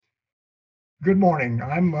Good morning.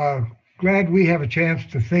 I'm glad we have a chance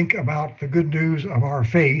to think about the good news of our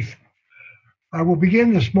faith. I will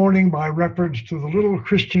begin this morning by reference to the little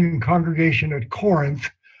Christian congregation at Corinth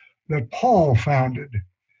that Paul founded.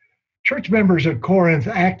 Church members at Corinth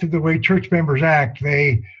acted the way church members act.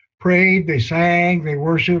 They prayed, they sang, they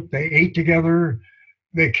worshiped, they ate together,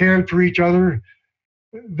 they cared for each other.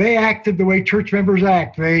 They acted the way church members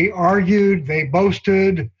act. They argued, they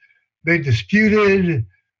boasted, they disputed,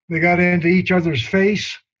 they got into each other's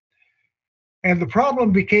face. And the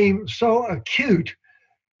problem became so acute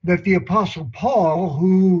that the Apostle Paul,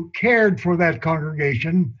 who cared for that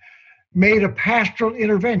congregation, made a pastoral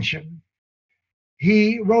intervention.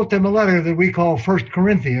 He wrote them a letter that we call First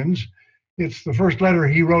Corinthians. It's the first letter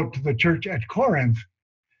he wrote to the church at Corinth.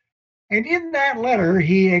 And in that letter,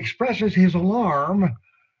 he expresses his alarm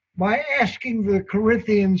by asking the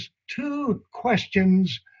Corinthians two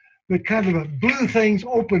questions that kind of blew things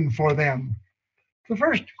open for them. The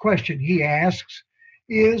first question he asks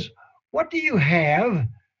is, what do you have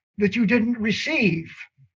that you didn't receive?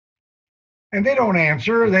 And they don't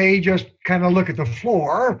answer, they just kind of look at the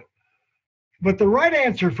floor. But the right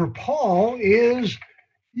answer for Paul is,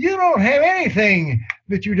 you don't have anything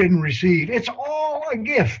that you didn't receive. It's all a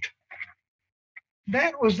gift.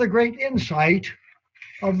 That was the great insight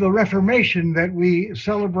of the Reformation that we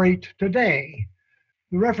celebrate today.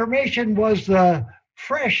 The Reformation was the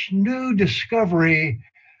fresh new discovery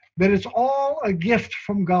that it's all a gift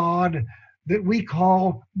from God that we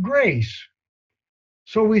call grace.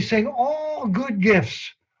 So we sing all good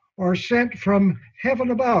gifts are sent from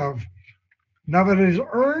heaven above. None of it is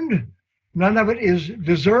earned, none of it is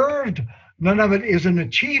deserved, none of it is an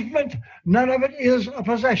achievement, none of it is a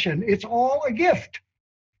possession. It's all a gift.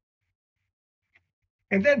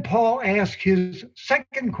 And then Paul asks his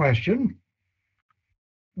second question,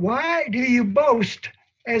 why do you boast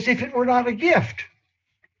as if it were not a gift?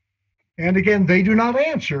 And again, they do not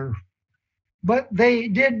answer. But they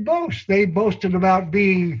did boast. They boasted about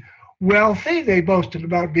being wealthy. They boasted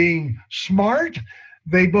about being smart.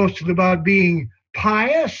 They boasted about being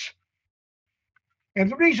pious. And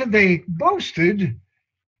the reason they boasted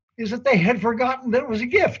is that they had forgotten that it was a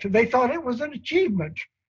gift. They thought it was an achievement.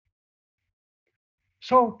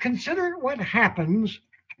 So consider what happens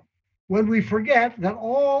when we forget that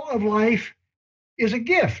all of life is a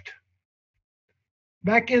gift.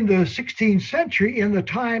 Back in the 16th century, in the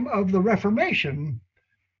time of the Reformation,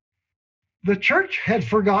 the church had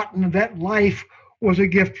forgotten that life was a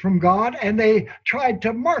gift from God, and they tried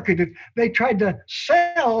to market it. They tried to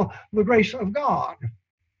sell the grace of God.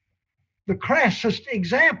 The crassest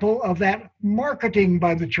example of that marketing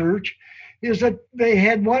by the church is that they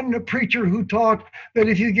had one preacher who taught that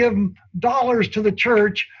if you give dollars to the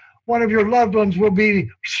church, one of your loved ones will be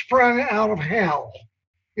sprung out of hell.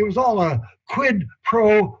 It was all a quid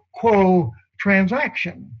pro quo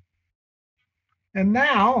transaction. And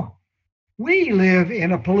now we live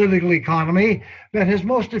in a political economy that has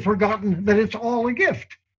mostly forgotten that it's all a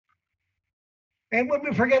gift. And when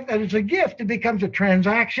we forget that it's a gift, it becomes a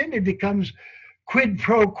transaction, it becomes quid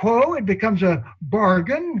pro quo, it becomes a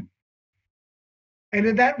bargain. And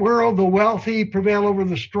in that world, the wealthy prevail over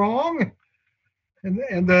the strong,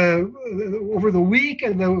 and over the weak,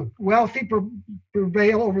 and the wealthy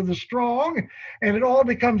prevail over the strong, and it all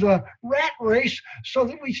becomes a rat race, so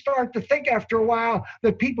that we start to think after a while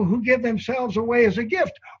that people who give themselves away as a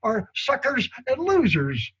gift are suckers and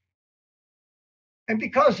losers. And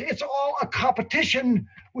because it's all a competition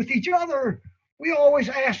with each other, we always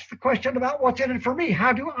ask the question about what's in it for me.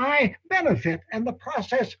 How do I benefit? And the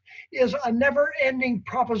process is a never-ending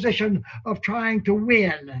proposition of trying to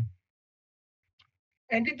win.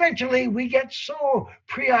 And eventually we get so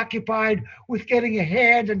preoccupied with getting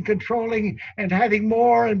ahead and controlling and having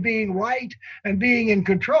more and being right and being in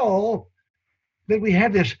control that we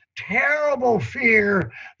have this terrible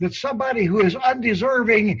fear that somebody who is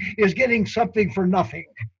undeserving is getting something for nothing.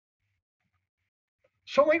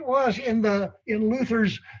 So it was in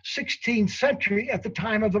Luther's 16th century at the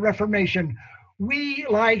time of the Reformation. We,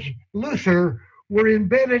 like Luther, were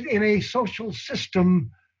embedded in a social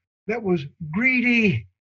system that was greedy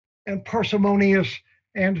and parsimonious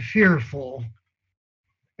and fearful.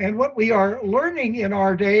 And what we are learning in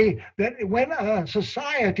our day, that when a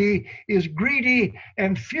society is greedy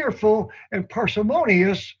and fearful and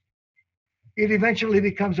parsimonious, it eventually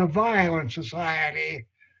becomes a violent society,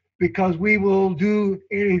 because we will do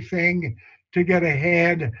anything to get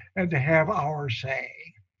ahead and to have our say.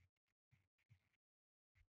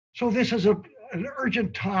 So this is an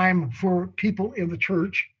urgent time for people in the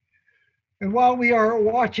church. And while we are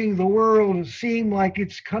watching the world seem like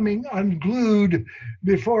it's coming unglued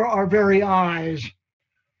before our very eyes,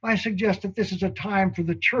 I suggest that this is a time for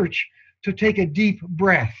the church to take a deep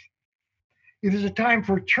breath. It is a time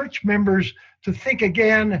for church members to think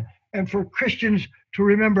again and for Christians to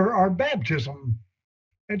remember our baptism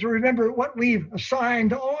and to remember what we've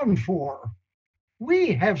signed on for.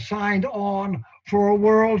 We have signed on for a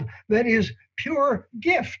world that is pure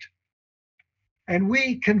gift. And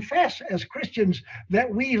we confess as Christians that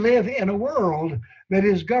we live in a world that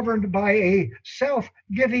is governed by a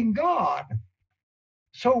self-giving God.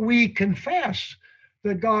 So we confess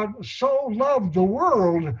that God so loved the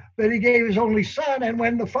world that he gave his only son. And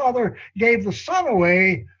when the Father gave the Son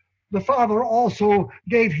away, the Father also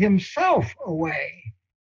gave himself away.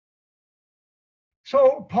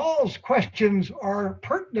 So Paul's questions are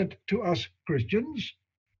pertinent to us Christians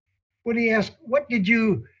when he asks, what did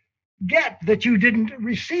you get that you didn't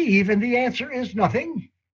receive? And the answer is nothing.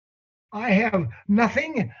 I have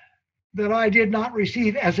nothing that I did not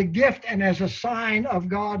receive as a gift and as a sign of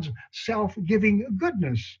God's self-giving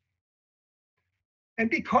goodness. And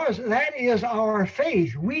because that is our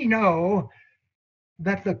faith, we know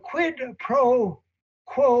that the quid pro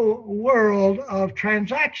quo world of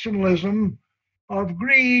transactionalism, of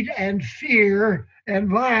greed and fear and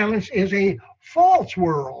violence is a false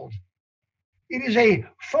world. It is a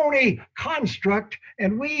phony construct,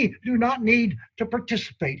 and we do not need to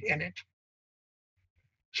participate in it.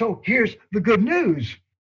 So here's the good news,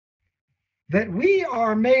 that we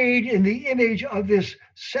are made in the image of this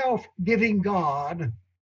self-giving God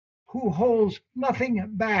who holds nothing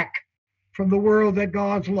back from the world that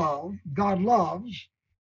God loves.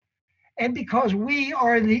 And because we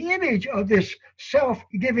are in the image of this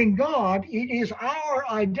self-giving God, it is our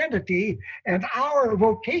identity and our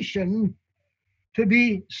vocation to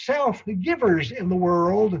be self-givers in the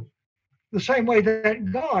world, the same way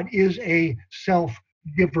that God is a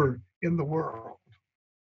self-giver in the world.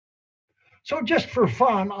 So just for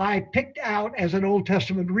fun, I picked out as an Old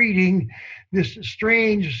Testament reading this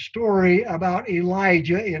strange story about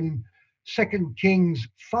Elijah in 2 Kings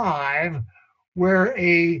 5, where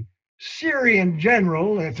a Syrian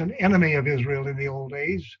general, that's an enemy of Israel in the old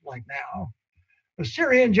days, like now, a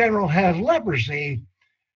Syrian general has leprosy,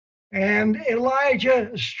 and Elijah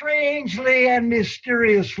strangely and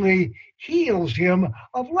mysteriously heals him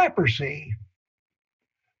of leprosy.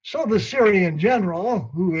 So the Syrian general,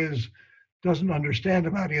 who doesn't understand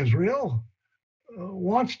about Israel,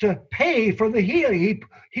 wants to pay for the healing.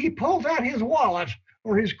 He pulls out his wallet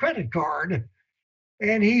or his credit card,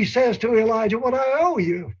 and he says to Elijah, "What I owe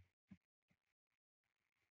you?"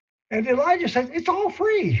 And Elijah says, "It's all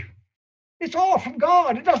free. It's all from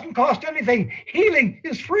God. It doesn't cost anything. Healing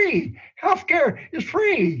is free. Healthcare is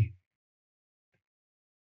free."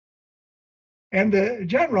 And the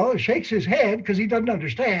general shakes his head because he doesn't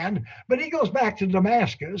understand, but he goes back to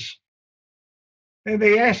Damascus, and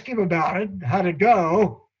they ask him about it, how'd it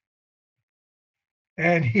go?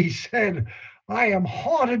 And he said, "I am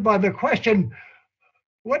haunted by the question,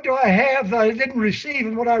 what do I have that I didn't receive?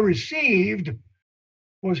 And what I received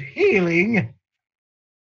was healing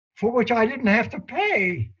for which I didn't have to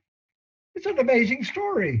pay." It's an amazing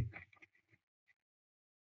story.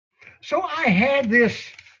 So I had this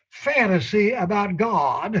fantasy about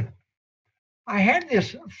God. I had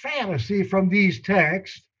this fantasy from these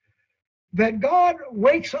texts that God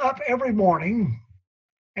wakes up every morning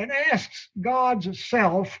and asks God's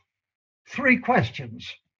self 3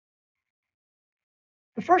 questions.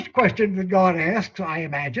 The first question that God asks, I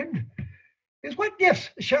imagine, is, what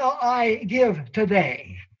gifts shall I give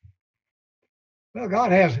today? Well,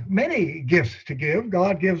 God has many gifts to give.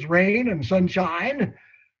 God gives rain and sunshine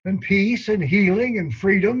and peace and healing and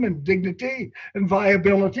freedom and dignity and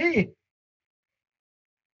viability.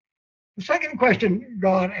 The second question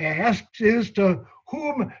God asks is, to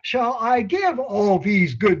whom shall I give all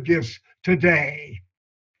these good gifts today?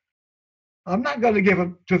 I'm not going to give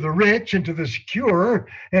them to the rich and to the secure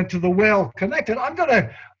and to the well-connected.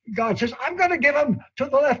 God says, I'm going to give them to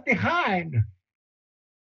the left behind.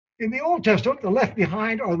 In the Old Testament, the left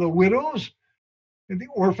behind are the widows and the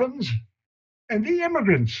orphans and the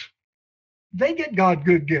immigrants. They get God's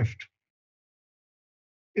good gift.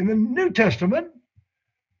 In the New Testament,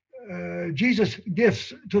 Jesus'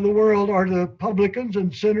 gifts to the world are the publicans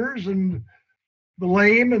and sinners and the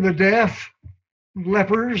lame and the deaf,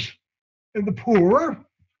 lepers and the poor.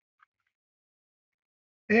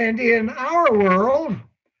 And in our world,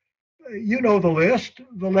 you know the list,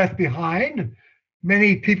 the left behind,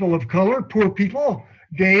 many people of color, poor people,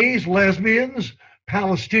 gays, lesbians,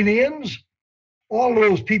 Palestinians, all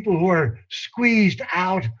those people who are squeezed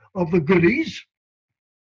out of the goodies.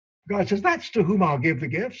 God says, that's to whom I'll give the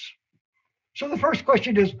gifts. So the first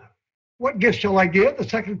question is, what gifts shall I give? The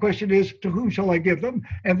second question is, to whom shall I give them?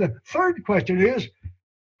 And the third question is,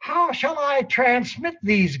 how shall I transmit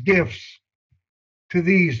these gifts to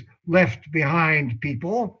these left behind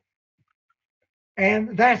people?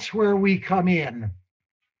 And that's where we come in.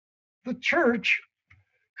 The church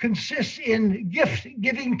consists in gift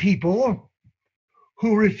giving people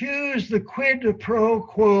who refuse the quid pro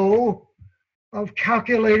quo of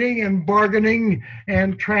calculating and bargaining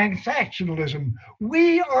and transactionalism.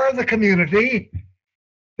 We are the community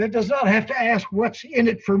that does not have to ask what's in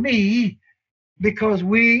it for me, because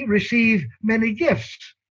we receive many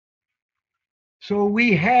gifts. So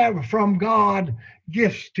we have from God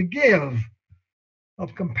gifts to give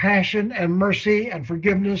of compassion and mercy and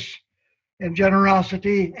forgiveness and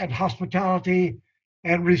generosity and hospitality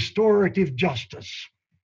and restorative justice.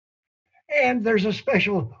 And there's a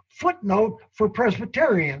special footnote for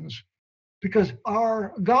Presbyterians, because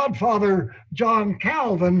our godfather John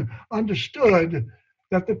Calvin understood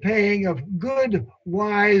that the paying of good,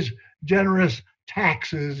 wise, generous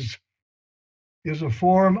taxes is a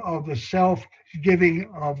form of the self-giving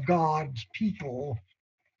of God's people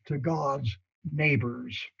to God's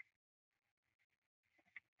neighbors.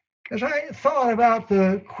 As I thought about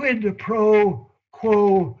the quid pro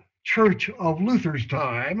quo church of Luther's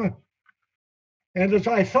time, and as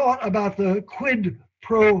I thought about the quid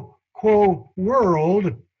pro quo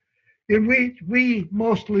world in which we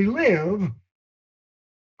mostly live,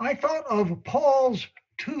 I thought of Paul's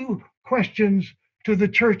two questions to the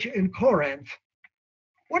church in Corinth.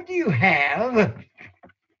 What do you have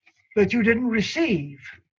that you didn't receive?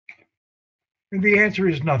 And the answer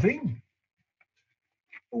is nothing.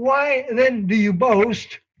 Why then do you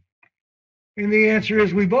boast? And the answer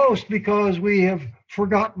is, we boast because we have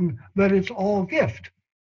forgotten that it's all gift.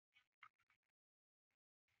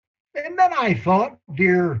 And then I thought,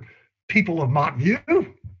 dear people of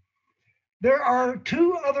Montview, there are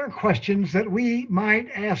two other questions that we might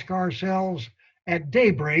ask ourselves at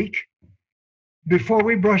daybreak before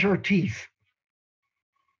we brush our teeth.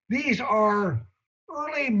 These are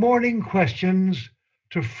early morning questions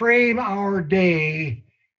to frame our day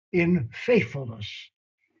in faithfulness.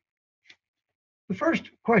 The first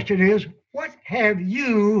question is, what have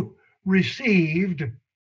you received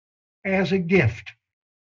as a gift?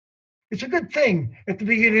 It's a good thing at the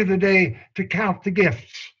beginning of the day to count the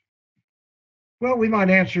gifts. Well, we might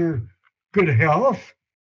answer good health,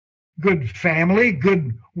 good family,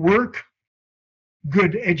 good work,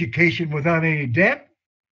 good education without any debt,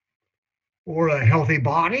 or a healthy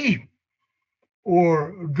body,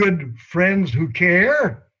 or good friends who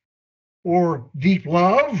care, or deep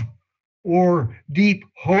love, or deep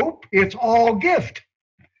hope. It's all gift.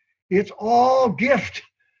 It's all gift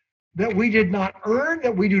that we did not earn,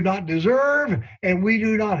 that we do not deserve, and we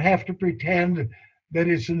do not have to pretend that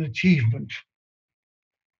it's an achievement.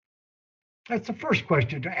 That's the first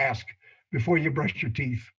question to ask before you brush your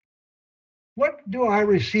teeth. What do I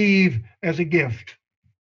receive as a gift?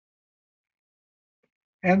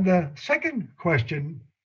 And the second question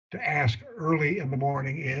to ask early in the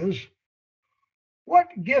morning is, what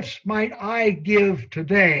gifts might I give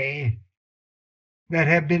today that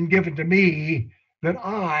have been given to me that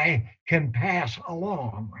I can pass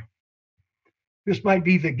along? This might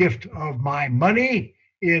be the gift of my money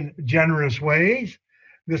in generous ways.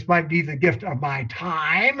 This might be the gift of my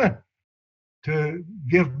time to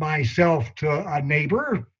give myself to a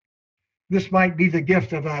neighbor. This might be the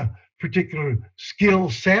gift of a particular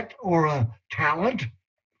skill set or a talent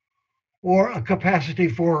or a capacity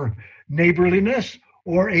for neighborliness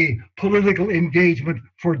or a political engagement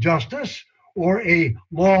for justice or a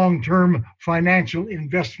long-term financial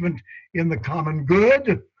investment in the common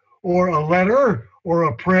good or a letter or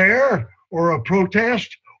a prayer or a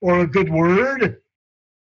protest or a good word.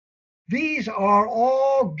 These are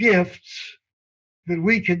all gifts that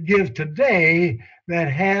we could give today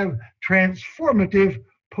that have transformative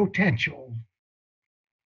potential.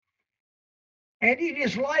 And it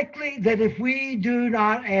is likely that if we do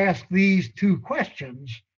not ask these two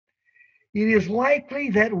questions, it is likely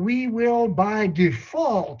that we will by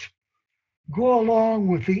default go along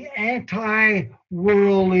with the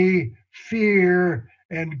anti-worldly fear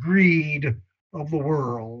and greed of the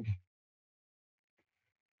world.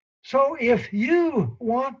 So if you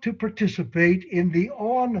want to participate in the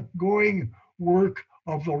ongoing work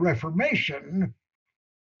of the Reformation,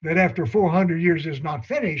 that after 400 years is not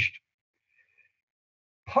finished,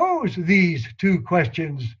 pose these two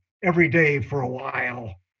questions every day for a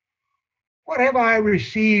while. What have I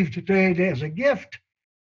received today as a gift?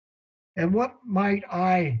 And what might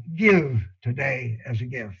I give today as a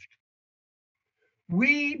gift?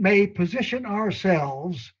 We may position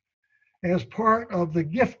ourselves as part of the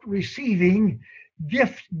gift receiving,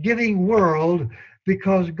 gift giving world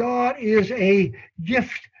because God is a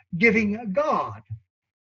gift giving God.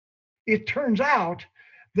 It turns out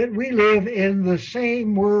that we live in the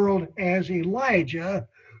same world as Elijah,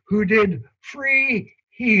 who did free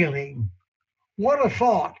healing. What a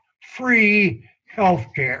thought! Free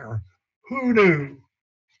healthcare. Who knew?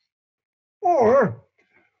 Or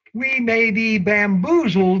we may be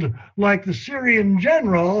bamboozled like the Syrian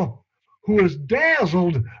general who was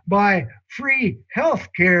dazzled by free health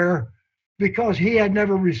care because he had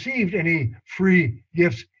never received any free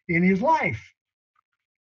gifts in his life.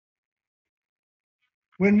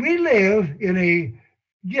 When we live in a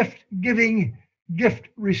gift giving, gift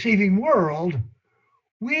receiving world,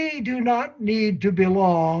 we do not need to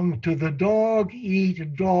belong to the dog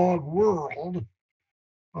eat dog world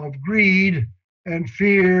of greed and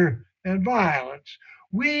fear and violence.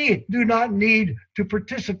 We do not need to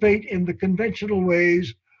participate in the conventional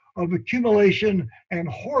ways of accumulation and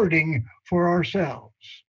hoarding for ourselves.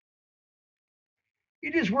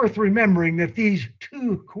 It is worth remembering that these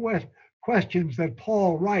two questions that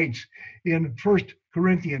Paul writes in 1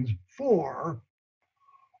 Corinthians 4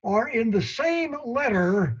 are in the same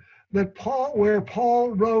letter that where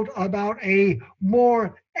Paul wrote about a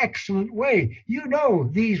more excellent way. You know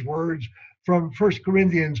these words from 1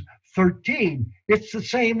 Corinthians 13. It's the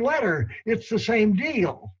same letter, it's the same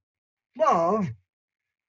deal. Love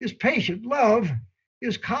is patient, love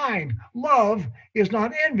is kind, love is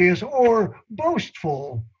not envious or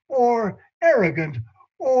boastful or arrogant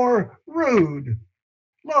or rude.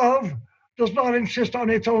 Love does not insist on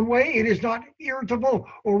its own way. It is not irritable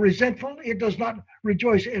or resentful. It does not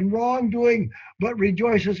rejoice in wrongdoing, but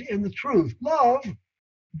rejoices in the truth. Love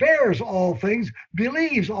bears all things,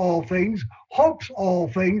 believes all things, hopes all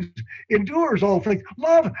things, endures all things.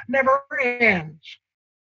 Love never ends.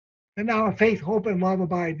 And now faith, hope, and love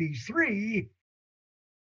abide, these three.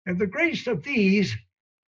 And the greatest of these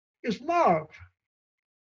is love.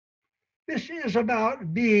 This is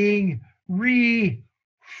about being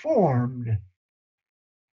reformed.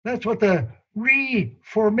 That's what the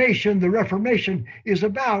reformation, the Reformation is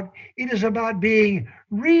about. It is about being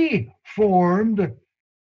reformed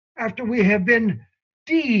after we have been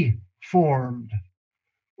deformed.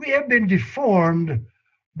 We have been deformed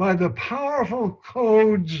by the powerful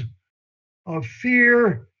codes of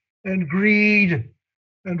fear and greed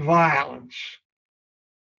and violence.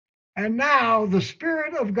 And now the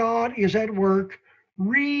Spirit of God is at work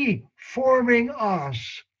reforming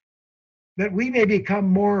us that we may become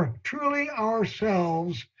more truly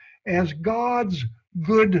ourselves as God's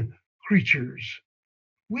good creatures.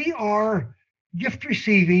 We are gift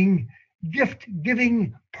receiving, gift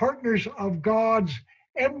giving partners of God's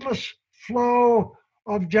endless flow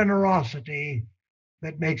of generosity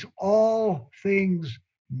that makes all things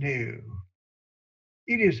new.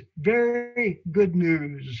 It is very good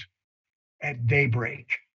news at daybreak.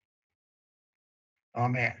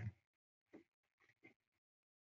 Amen.